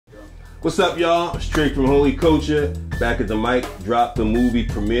What's up, y'all? It's Trig from Holy Culture, back at the mic, dropped the movie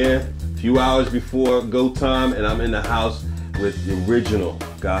premiere a few hours before go time, and I'm in the house with the original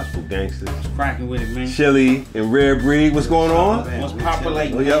Gospel Gangstaz. Cracking with it, man. Chili and Rare Breed. What's going on? What's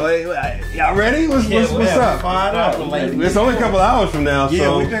populating? Y'all ready? What's up? It's only a couple hours from now. Yeah,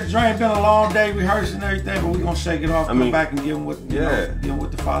 so. we've been drinking, been a long day rehearsing and everything, but we're going to shake it off, come back and give them what, give them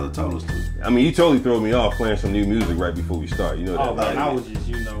what the Father told us to. I mean, you totally threw me off playing some new music right before we start. You know that. Oh, man, I was just,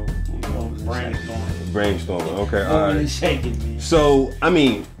 brainstorming. Okay, all right. Shaking, man. So, I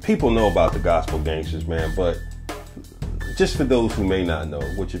mean, people know about the Gospel Gangstaz, man, but just for those who may not know,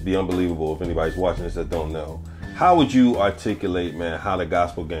 which would be unbelievable if anybody's watching this that don't know, how would you articulate, man, how the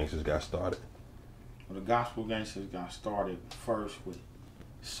Gospel Gangstaz got started? Well, the Gospel Gangstaz got started first with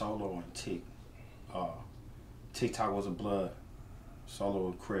Solo and Tig. TikTok was a blood. Solo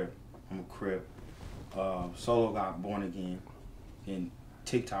a Crip. I'm a Crip. Solo got born again. Then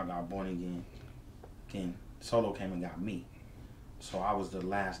TikTok got born again. Then Solo came and got me. So I was the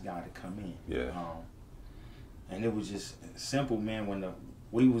last guy to come in. Yeah. And it was just simple, man. When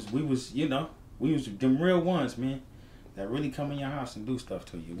we was them real ones, man, that really come in your house and do stuff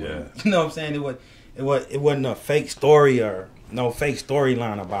to you. Yeah. You know what I'm saying? It wasn't a fake story or no fake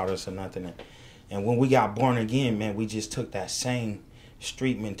storyline about us or nothing. And when we got born again, man, we just took that same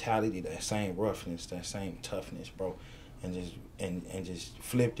street mentality, that same roughness, that same toughness, bro, and just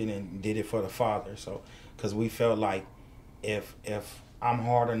flipped it and did it for the Father. So, because we felt like if I'm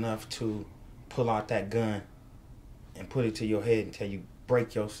hard enough to pull out that gun and put it to your head until you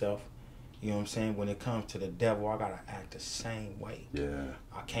break yourself, you know what I'm saying? When it comes to the devil, I gotta act the same way. Yeah.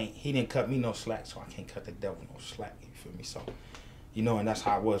 I can't. He didn't cut me no slack, so I can't cut the devil no slack. You feel me? So, you know, and that's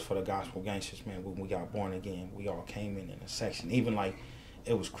how it was for the Gospel Gangstaz, man. When we got born again, we all came in a section. Even like,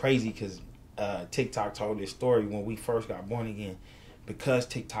 it was crazy because TikTok told this story when we first got born again. Because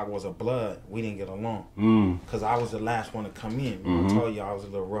TikTok was a blood, we didn't get along. Because I was the last one to come in. I told you I was a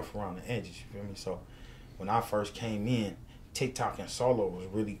little rough around the edges. You feel me? So when I first came in, TikTok and Solo was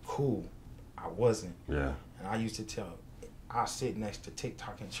really cool. I wasn't. Yeah. And I used to tell, I sit next to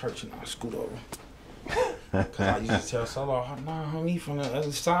TikTok in church and I scoot over. Because I used to tell Solo, nah, homie, from the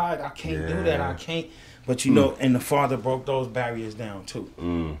other side, I can't do that. I can't. But you know, and the Father broke those barriers down too.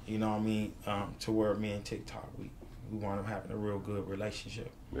 You know what I mean? To where me and TikTok, we wound up having a real good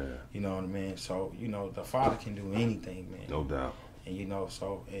relationship. Yeah. You know what I mean? So, you know, the Father can do anything, man. No doubt. And you know,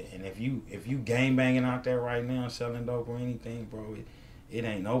 so, and if you gang banging out there right now, selling dope or anything, bro, it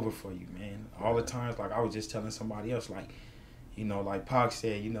ain't over for you, man. All the times, like I was just telling somebody else, like, you know, like Pac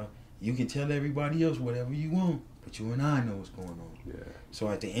said, you know, you can tell everybody else whatever you want, but you and I know what's going on. Yeah. So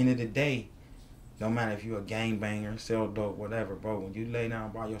at the end of the day, no matter if you're a gang banger, sell dope, whatever, bro, when you lay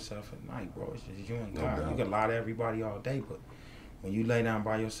down by yourself at night, bro, it's just you and God. You can lie to everybody all day, but when you lay down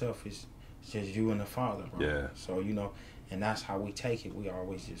by yourself, it's just you and the Father, bro. Yeah. So, you know, and that's how we take it. We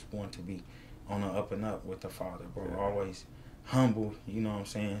always just want to be on the up and up with the Father, bro. Yeah. Always humble, you know what I'm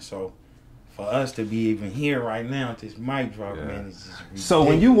saying? So for us to be even here right now at this mic drop, man, it's just ridiculous. So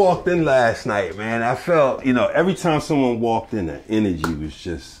when you walked in last night, man, I felt, you know, every time someone walked in, the energy was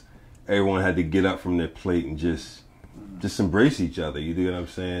just, everyone had to get up from their plate and just embrace each other. You know what I'm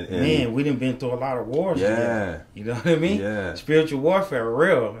saying? And man, we done been through a lot of wars. Yeah. You know what I mean? Yeah. Spiritual warfare,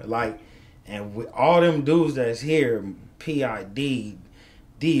 real. Like, and with all them dudes that's here, B.E.R.I.D.O.X,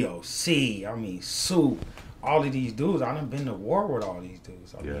 I mean, Soup, all of these dudes, I done been to war with all these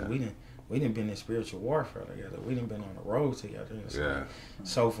dudes. I mean, we done been in spiritual warfare together. We done been on the road together.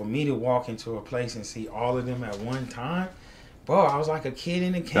 So for me to walk into a place and see all of them at one time, bro, I was like a kid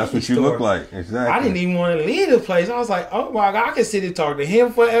in a candy store. That's what you look like, exactly. I didn't even want to leave the place. I was like, oh my God, I can sit and talk to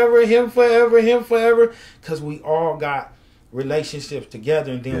him forever, him forever, him forever. Because we all got relationships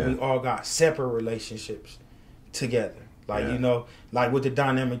together, and then we all got separate relationships together. Like, you know, like with the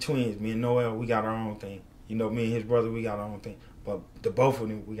dynamic twins, me and Noel, we got our own thing. You know, me and his brother, we got our own thing. But the both of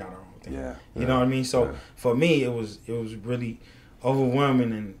them, we got our own thing. You know what I mean? So for me, it was really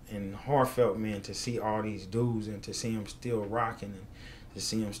overwhelming and heartfelt, man, to see all these dudes and to see them still rocking and to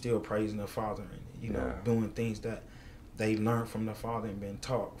see them still praising the Father and, you know, doing things that they learned from the Father and been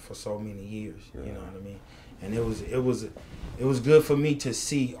taught for so many years. You know what I mean? And it was good for me to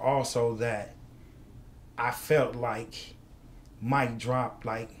see also that I felt like Mike dropped,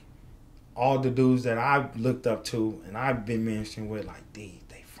 like, all the dudes that I looked up to and I've been ministering with, like, they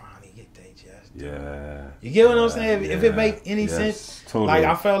finally get their just. Yeah. You get what I'm saying? If it make any sense. Totally. Like,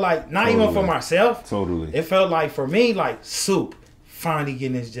 I felt like, not even for myself. Totally. It felt like, for me, like, Soup finally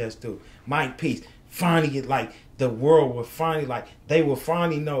getting his just due. Mike Peace finally get, like, the world would finally, like, they will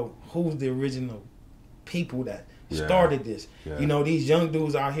finally know who's the original people that started this. Yeah. You know, these young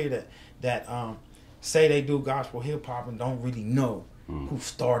dudes out here that say they do gospel hip hop and don't really know who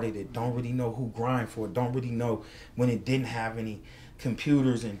started it, don't really know who grind for it, don't really know when it didn't have any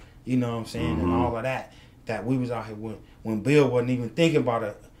computers and, you know what I'm saying, and all of that we was out here when Bill wasn't even thinking about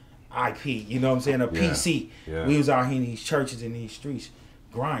a IP, you know what I'm saying, a PC. Yeah. We was out here in these churches in these streets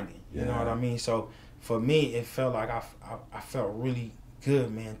grinding, you know what I mean? So for me, it felt like I felt really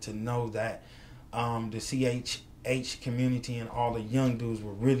good, man, to know that the CHH community and all the young dudes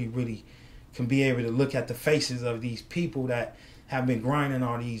were really can be able to look at the faces of these people that have been grinding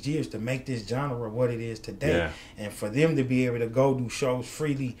all these years to make this genre what it is today, and for them to be able to go do shows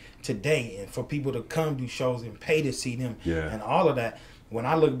freely today, and for people to come do shows and pay to see them, and all of that. When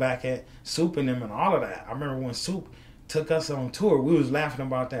I look back at Soup and them and all of that, I remember when Soup took us on tour, we was laughing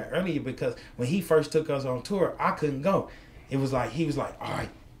about that earlier, because when he first took us on tour, I couldn't go. It was like, he was like, all right,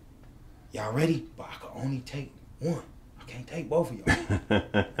 y'all ready? But I could only take one. I can't take both of y'all.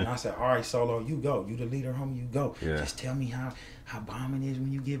 And I said, all right, Solo, you go. You the leader, homie, you go. Just tell me how bombing is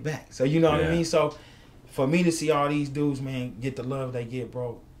when you get back. So you know what I mean? So for me to see all these dudes, man, get the love they get,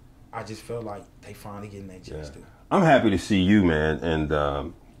 bro, I just felt like they finally getting their chance to. I'm happy to see you, man,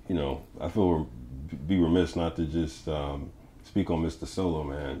 and you know, I feel be remiss not to just speak on Mr. Solo,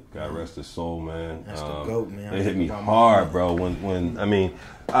 man. God rest his soul, man. That's the GOAT, man. It hit me hard, bro. When I mean,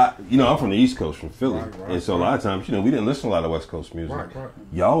 you know, I'm from the East Coast, from Philly, and so a lot of times, you know, we didn't listen to a lot of West Coast music.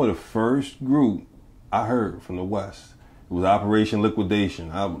 Y'all were the first group I heard from the West. It was Operation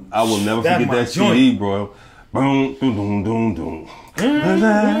Liquidation. I will never forget that CD, bro. Boom, doom, doom, doom, doom.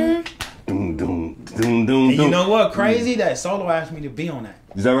 Doom, doom, doom, doom. And you know what? Crazy that Solo asked me to be on that.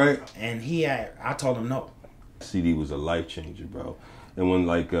 Is that right? And I told him no. CD was a life changer, bro. And when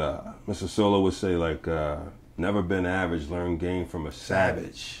like Mr. Solo would say like, never been average, learn game from a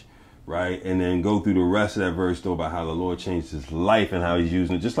savage, right? And then go through the rest of that verse though about how the Lord changed his life and how he's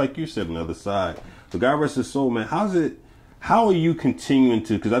using it, just like you said on the other side. But God rest his soul, man. How are you continuing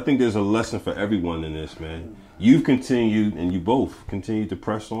to, because I think there's a lesson for everyone in this, man. You've continued, and you both continue to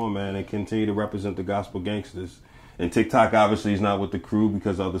press on, man, and continue to represent the Gospel Gangstaz. And TikTok obviously is not with the crew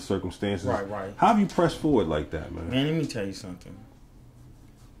because of the circumstances. Right. How have you pressed forward like that, man? Man, let me tell you something.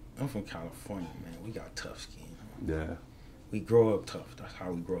 I'm from California, man. We got tough skin. Yeah. We grow up tough. That's how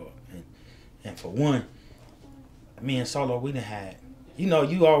we grow up. And for one, me and Solo, we done had, you know,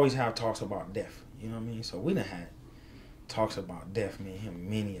 you always have talks about death. You know what I mean? So we done had talks about death, me and him,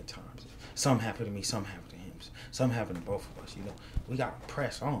 many a times. Some happened to me, some happened to him. Some happened to both of us, you know. We got to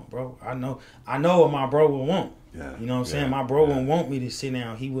press on, bro. I know what my bro would want. Yeah. You know what I'm saying? My bro wouldn't want me to sit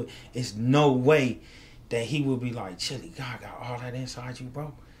down. It's no way that he would be like, Chili, God got all that inside you,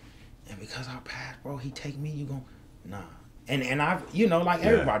 bro. And because I passed, bro, he take me, you gon' nah. And I've, you know, like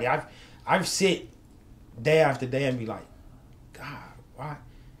everybody, I've sit day after day and be like, God, why?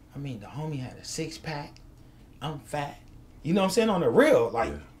 I mean, the homie had a 6-pack. I'm fat. You know what I'm saying? On the real,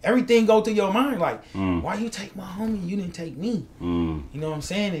 like everything go through your mind. Like, why you take my homie? You didn't take me. You know what I'm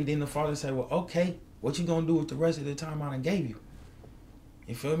saying? And then the father said, well, okay, what you gonna do with the rest of the time I done gave you?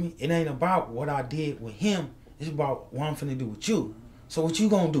 You feel me? It ain't about what I did with him. It's about what I'm finna do with you. So what you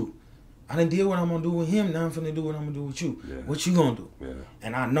gonna do? I done did what I'm gonna do with him. Now I'm finna do what I'm gonna do with you. What you gonna do?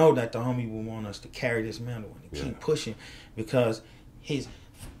 And I know that the homie will want us to carry this mantle and to keep pushing, because his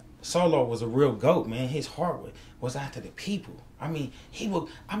Solo was a real GOAT, man. His heart was after the people. I mean, we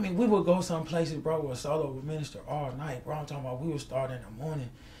would go some places, bro, where Solo would minister all night, bro. I'm talking about we would start in the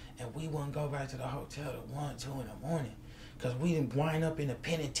morning, and we wouldn't go back to the hotel at 1, 2 in the morning, because we didn't wind up in a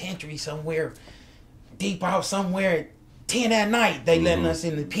penitentiary somewhere, deep out somewhere at 10 at night. They letting us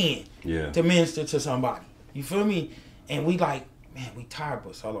in the pen to minister to somebody. You feel me? And we like, man, we tired,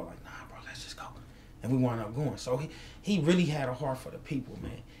 but Solo like, nah, bro, let's just go. And we wound up going. So he really had a heart for the people,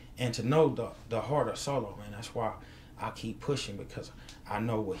 man. And to know the heart of Solo, man, that's why I keep pushing, because I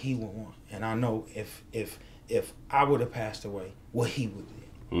know what he would want. And I know if I would have passed away, what he would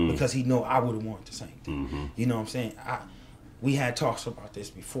do. Because he know I would have wanted the same thing. You know what I'm saying? We had talks about this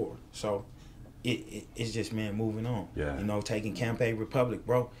before. So it's just, man, moving on. You know, taking Campaign Republic,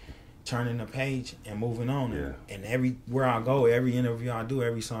 bro, turning the page and moving on. And everywhere I go, every interview I do,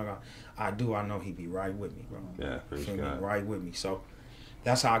 every song I do, I know he be right with me, bro. Yeah, praise God. Right with me. So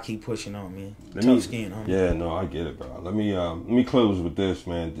that's how I keep pushing on, man. Tough skin, homie. Yeah, no, I get it, bro. Let me close with this,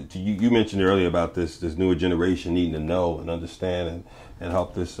 man. You mentioned earlier about this newer generation needing to know and understand and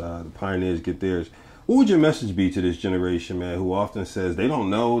help the pioneers get theirs. What would your message be to this generation, man, who often says they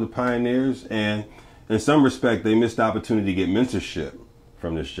don't know the pioneers, and in some respect they missed the opportunity to get mentorship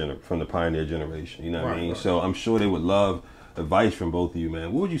from the pioneer generation? You know what I mean? Right. So I'm sure they would love advice from both of you,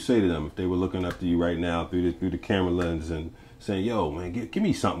 man, what would you say to them if they were looking up to you right now through the camera lens and saying, yo, man, give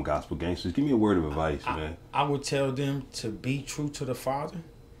me something, Gospel Gangsters. Give me a word of advice, man. I would tell them to be true to the Father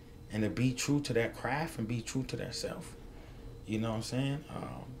and to be true to that craft and be true to their self. You know what I'm saying?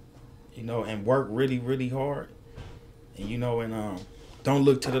 You know, and work really, really hard. And, you know, and don't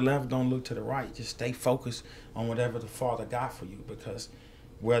look to the left, don't look to the right. Just stay focused on whatever the Father got for you, because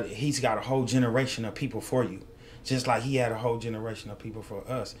whether he's got a whole generation of people for you. Just like he had a whole generation of people for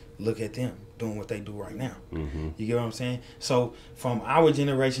us. Look at them doing what they do right now. Mm-hmm. You get what I'm saying? So from our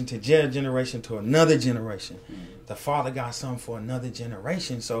generation to their generation to another generation, the Father got something for another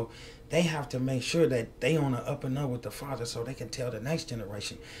generation. So they have to make sure that they on the up and up with the Father so they can tell the next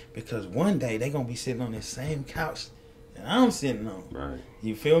generation. Because one day they're going to be sitting on this same couch that I'm sitting on. Right.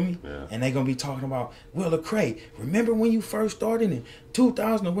 You feel me? Yeah. And they're going to be talking about, well, Lecrae, remember when you first started in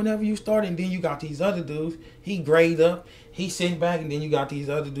 2000 or whenever you started, and then you got these other dudes, he grayed up, he sitting back, and then you got these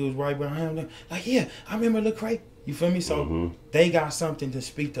other dudes right behind him. Like, yeah, I remember Lecrae. You feel me? So they got something to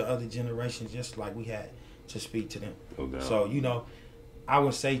speak to other generations just like we had to speak to them. No doubt. So, you know, I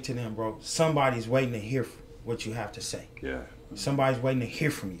would say to them, bro, somebody's waiting to hear what you have to say. Yeah. Somebody's waiting to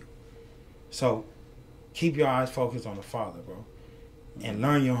hear from you. So keep your eyes focused on the Father, bro. And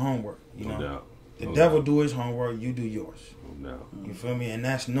learn your homework. You know, doubt. The devil do his homework, you do yours. No doubt. You feel me? And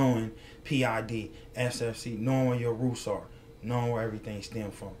that's knowing P.I.D., SFC, knowing where your roots are, knowing where everything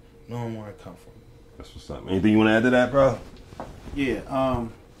stems from, knowing where it come from. That's what's up. Anything you want to add to that, bro? Yeah.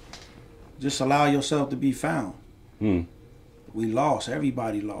 Just allow yourself to be found. We lost.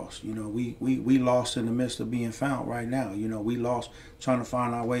 Everybody lost. You know, we lost in the midst of being found right now. You know, we lost trying to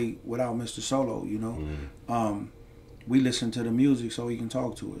find our way without Mr. Solo, you know. We listen to the music so he can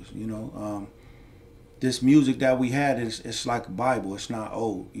talk to us, you know. This music that we had, it's like a Bible. It's not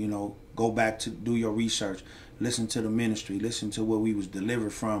old, you know. Go back to do your research. Listen to the ministry. Listen to where we was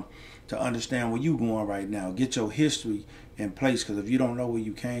delivered from to understand where you going right now. Get your history in place, because if you don't know where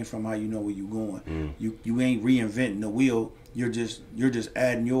you came from, how you know where you going? You ain't reinventing the wheel. You're just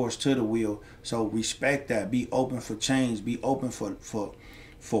adding yours to the wheel. So respect that. Be open for change. Be open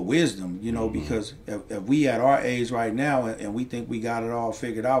for wisdom, you know, because if we at our age right now and we think we got it all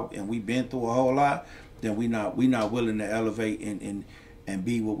figured out and we've been through a whole lot, then we not willing to elevate and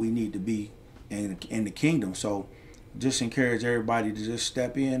be what we need to be in the kingdom. So just encourage everybody to just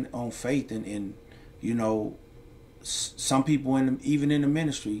step in on faith and you know, some people even in the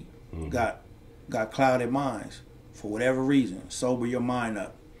ministry got clouded minds for whatever reason. Sober your mind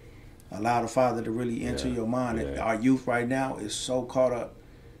up. Allow the Father to really enter your mind. Yeah. Our youth right now is so caught up,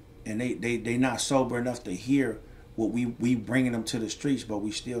 and they not sober enough to hear what we bringing them to the streets, but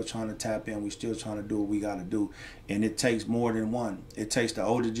we still trying to tap in. We still trying to do what we got to do, and it takes more than one. It takes the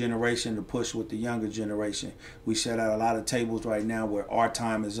older generation to push with the younger generation. We set out a lot of tables right now where our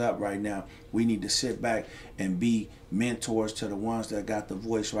time is up right now. We need to sit back and be mentors to the ones that got the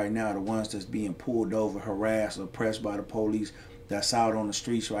voice right now, the ones that's being pulled over, harassed, oppressed by the police, that's out on the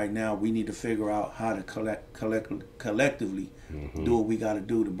streets right now. We need to figure out how to collectively do what we got to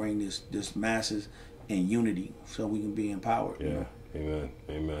do to bring this masses in unity so we can be empowered. Yeah. You know? Amen.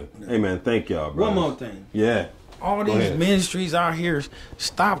 Amen. Hey, man, thank y'all, bro. One more thing. Yeah. All these ministries out here,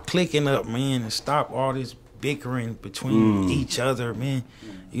 stop clicking up, man, and stop all this bickering between each other, man.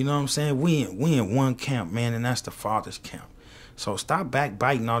 You know what I'm saying? We in one camp, man, and that's the Father's camp. So stop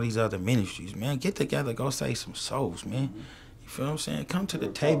backbiting all these other ministries, man. Get together, go save some souls, man. You feel what I'm saying? Come to the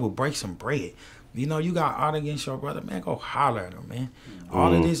table, break some bread. You know, you got out against your brother, man, go holler at him, man.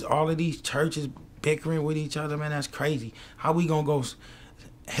 All of these churches bickering with each other, man, that's crazy. How we gonna go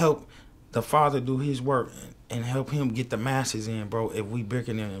help the Father do his work and help him get the masses in, bro, if we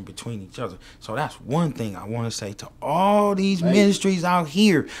bickering in between each other? So that's one thing I want to say to all these ministries out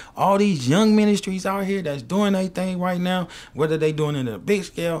here, all these young ministries out here that's doing their thing right now, whether they doing it at a big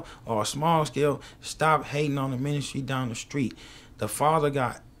scale or a small scale, stop hating on the ministry down the street. The Father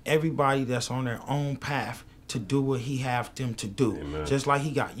got everybody that's on their own path to do what he have them to do. Amen. Just like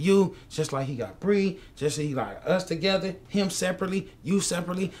he got you, just like he got B.E.R.I.D.O.X, just like he got us together, him separately, you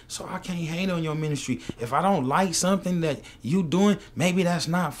separately. So I can't hate on your ministry. If I don't like something that you doing, maybe that's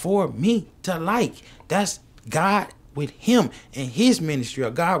not for me to like. That's God with him and his ministry, or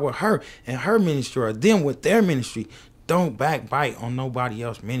God with her and her ministry, or them with their ministry. Don't backbite on nobody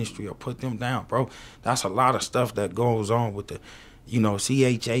else's ministry or put them down, bro. That's a lot of stuff that goes on with the, you know,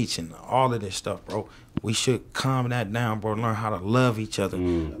 CHH and all of this stuff, bro. We should calm that down, bro. Learn how to love each other.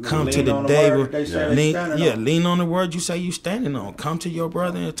 Come to the table. Lean on the word you say you standing on. Come to your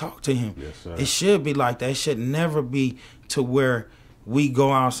brother and talk to him. Yes, sir. It should be like that. It should never be to where we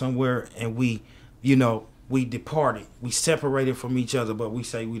go out somewhere and we, you know, we departed, we separated from each other, but we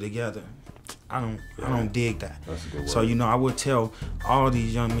say we together. I don't dig that. That's a good word. So, you know, I would tell all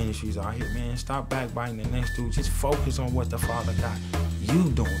these young ministries out here, man, stop backbiting the next dude. Just focus on what the Father got you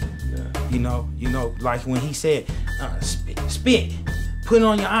doing. Yeah. You know, like when he said, spit, put it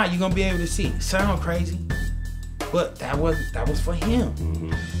on your eye, you're gonna be able to see. Sound crazy, but that was for him.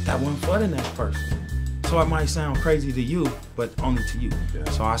 That wasn't for the next person. So it might sound crazy to you, but only to you. Yeah.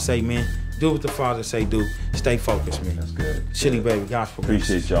 So I say, man, do what the Father say do. Stay focused, man. That's good. Shitty Baby Gospel.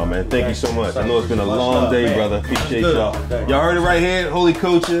 Appreciate y'all, man. Thank you so much. I know it's been a long day, brother. Appreciate y'all. Y'all heard it right here. Holy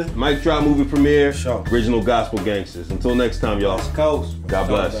Culture, Mic Drop movie premiere, original Gospel Gangsters. Until next time, y'all. Coast. God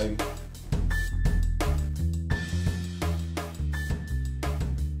bless.